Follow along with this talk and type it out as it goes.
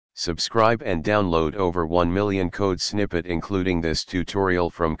Subscribe and download over 1 million code snippet including this tutorial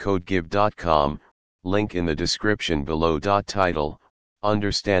from codegive.com, link in the description below. Title,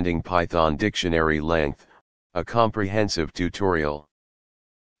 Understanding Python Dictionary Length, a comprehensive tutorial.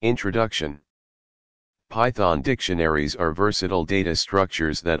 Introduction. Python dictionaries are versatile data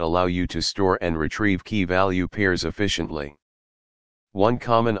structures that allow you to store and retrieve key-value pairs efficiently. One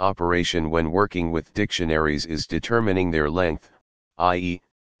common operation when working with dictionaries is determining their length, i.e.,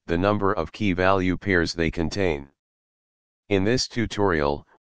 the number of key-value pairs they contain. In this tutorial,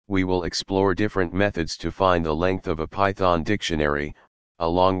 we will explore different methods to find the length of a Python dictionary,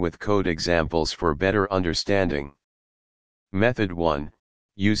 along with code examples for better understanding. Method 1,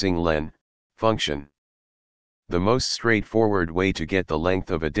 using len function. The most straightforward way to get the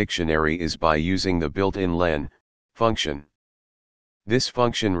length of a dictionary is by using the built-in len function. This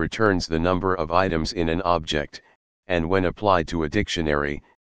function returns the number of items in an object, and when applied to a dictionary,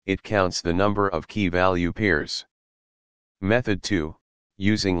 it counts the number of key-value pairs. Method 2,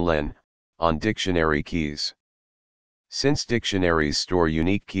 using len on dictionary keys. Since dictionaries store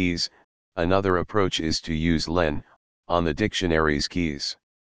unique keys, another approach is to use len on the dictionary's keys.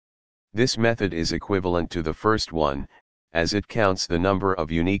 This method is equivalent to the first one, as it counts the number of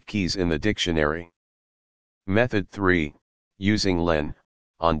unique keys in the dictionary. Method 3, using len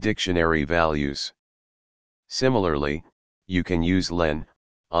on dictionary values. Similarly, you can use len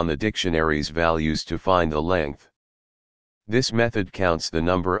on the dictionary's values to find the length. This method counts the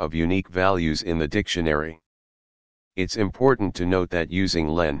number of unique values in the dictionary. It's important to note that using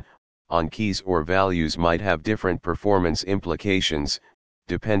len on keys or values might have different performance implications,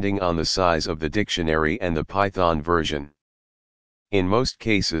 depending on the size of the dictionary and the Python version. In most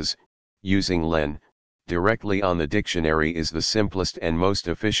cases, using len directly on the dictionary is the simplest and most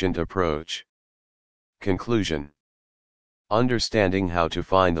efficient approach. Conclusion. Understanding how to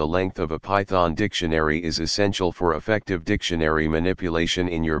find the length of a Python dictionary is essential for effective dictionary manipulation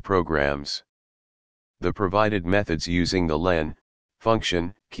in your programs. The provided methods using the len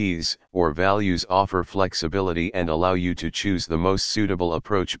function, keys, or values offer flexibility and allow you to choose the most suitable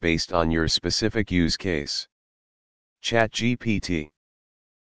approach based on your specific use case. ChatGPT